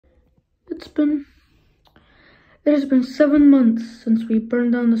It has been 7 months since we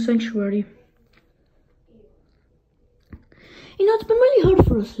burned down the sanctuary. You know, it's been really hard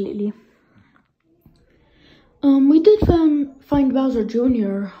for us lately. We did find Bowser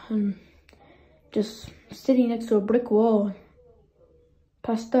Jr. and just sitting next to a brick wall,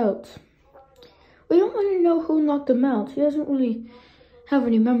 passed out. We don't really know who knocked him out. He doesn't really have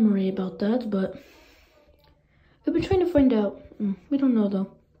any memory about that, but we've been trying to find out. We don't know though.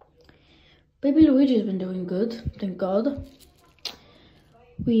 Baby Luigi's been doing good, thank God.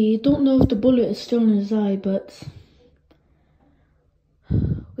 We don't know if the bullet is still in his eye, but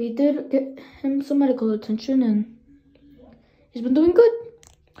we did get him some medical attention and he's been doing good.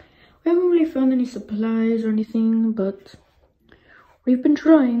 We haven't really found any supplies or anything, but we've been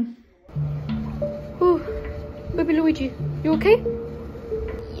trying. Oh, Baby Luigi, you okay?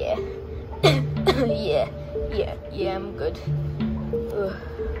 Yeah. yeah, I'm good. Ugh,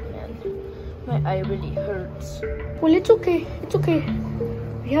 man, my eye really hurts. Well, it's okay.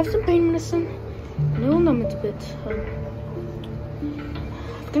 We have some pain medicine, and it will numb it a bit.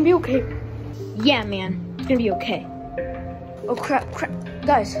 It's gonna be okay. Yeah, man, it's gonna be okay. Oh crap,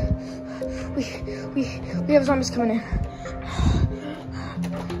 guys, we have zombies coming in.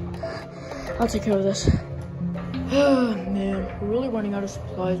 I'll take care of this. Oh man, we're really running out of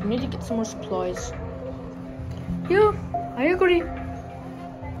supplies. We need to get some more supplies. Yeah, I agree.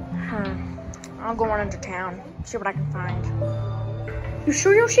 I'll go on into town, see what I can find. You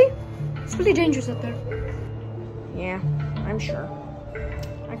sure, Yoshi? It's really dangerous out there. Yeah, I'm sure.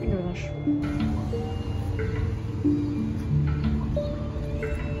 I can do this.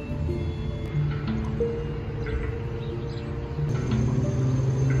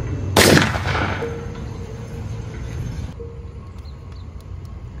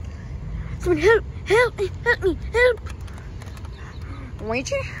 Someone help me, help!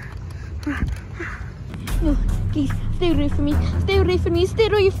 Luigi? No, please, stay away from me, stay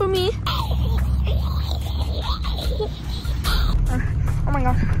away from me. Oh my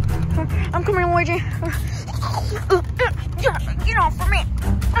god. I'm coming, Luigi. Get off of me.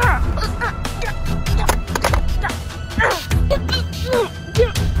 Get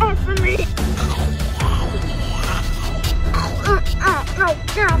off of me. No,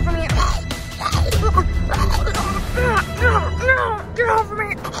 get off of me. No, get off of me.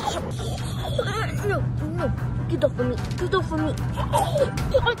 No, get off of me,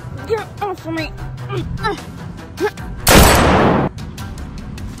 Get off of me.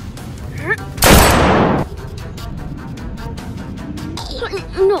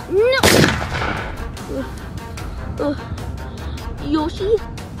 No. Yoshi?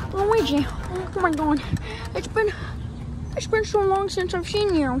 Luigi, oh my god. It's been so long since I've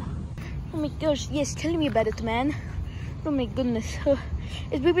seen you. Oh my gosh, yes, tell me about it, man. Oh my goodness.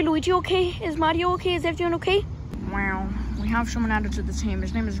 Is Baby Luigi okay? Is Mario okay? Is everyone okay? Well, we have someone added to the team.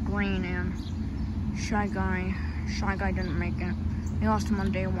 His name is Green, and Shy Guy didn't make it. We lost him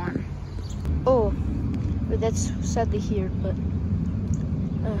on day 1. Oh, but that's sad to hear, but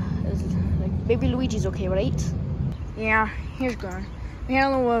like Baby Luigi's okay, right? Yeah, he's good. We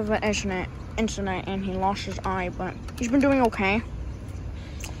had a little bit of an incident and he lost his eye, but he's been doing okay.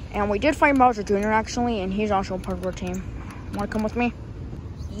 And we did find Bowser Jr. actually, and he's also part of our team. Want to come with me?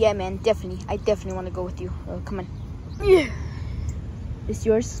 Yeah, man, definitely. I definitely want to go with you. Come on. Yeah. This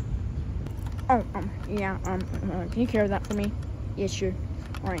yours? Oh, yeah, can you carry that for me? Yeah, sure.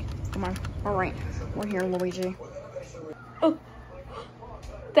 Alright, come on. Alright, we're here, Luigi. Oh.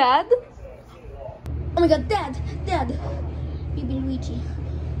 Dad? Oh my god, Dad! Baby Luigi.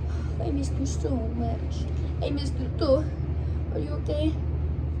 I missed you so much. I missed you too. Are you okay?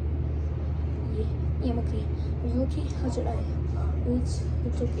 Yeah, I'm okay. Are you okay? How's your eye? It's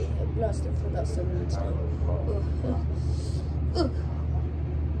okay. I've lost it for about 7 months now.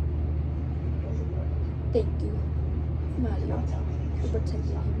 Thank you, Mario, for protecting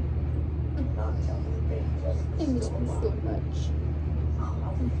him. I missed you so much.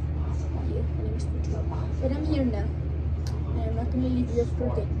 Yeah, I missed you too. But I'm here now. And I'm not going to leave you for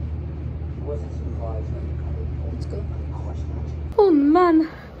good. Let's go. Oh man.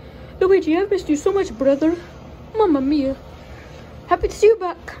 Luigi, I've missed you so much, brother. Mamma mia. Happy to see you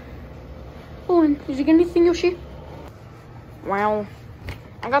back. Oh, and is there anything, Yoshi? Well,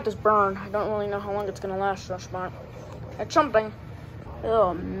 I got this burn. I don't really know how long it's gonna last, but it's something.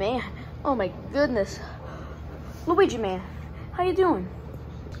 Oh man. Oh my goodness. Luigi, man. How you doing?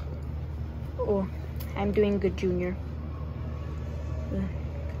 Oh, I'm doing good, Junior.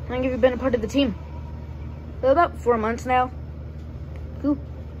 How long have you been a part of the team? About 4 months now. Cool.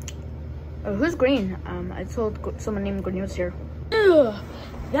 Who's Green? I told someone named Green was here. Ugh,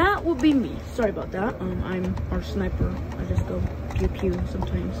 that that would be me. Sorry about that. I'm our sniper. I just go pew pew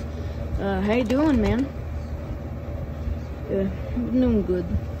sometimes. How you doing, man? I'm doing good.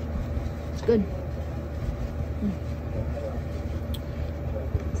 It's good.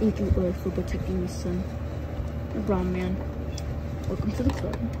 Thank you for protecting me, son. No problem, man. Welcome to the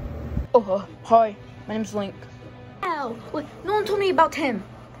club. Oh, hi. My name's Link. Ow! Wait, no one told me about him.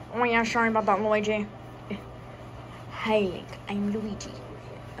 Oh yeah, sorry about that, Luigi. Hi, Link. I'm Luigi.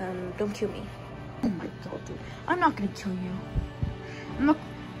 Don't kill me. Oh my god, dude. I'm not gonna kill you. I'm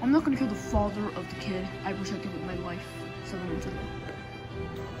not gonna kill the father of the kid I protected with my life 7 months ago.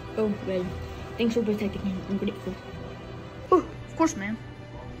 Oh, well. Thanks for protecting him. I'm grateful. Oh, of course, man.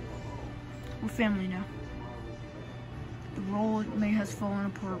 We're family now. The world may has fallen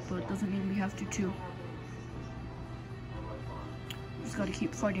apart, but it doesn't mean we have to too. We just gotta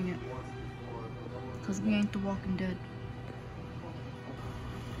keep fighting it. Because we ain't the Walking Dead.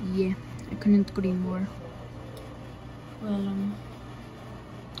 Yeah, I couldn't agree more. Well,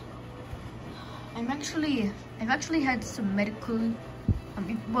 I've actually had some medical.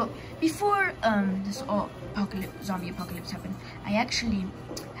 Before this zombie apocalypse happened, I actually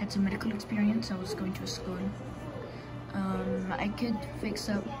had some medical experience. I was going to a school. I could fix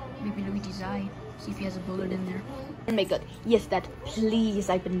up maybe Luigi's eye, see if he has a bullet in there. oh my god, yes, that. Please,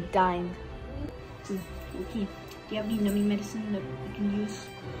 I've been dying. Okay, do you have any numbing medicine that we can use?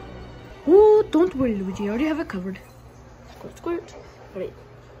 Oh, don't worry, Luigi. I already have it covered. Squirt, squirt. Alright.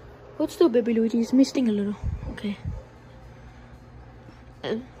 Hold still, baby Luigi. It's me sting a little. Okay.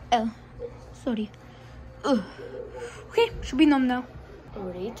 Sorry. Okay, should be numb now.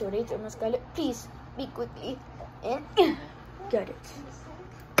 Alright, almost got it. Please, be quickly. And got it.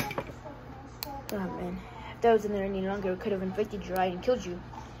 Oh man, if that was in there any longer, it could have infected your eye and killed you.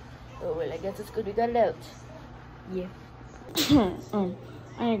 Oh well, I guess it's good we got it out. Yeah.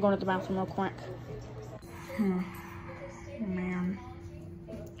 I ain't going to the bathroom real quick. Man,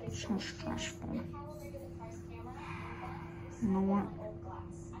 so stressful. You know what?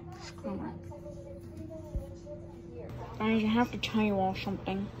 Screw it. I have to tell you all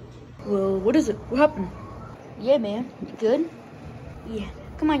something. Well, what is it? What happened? Yeah, man. You good? Yeah.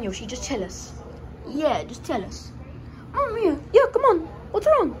 Come on, Yoshi, just tell us. Yeah, just tell us. Oh, yeah, come on. What's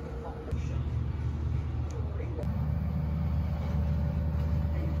wrong?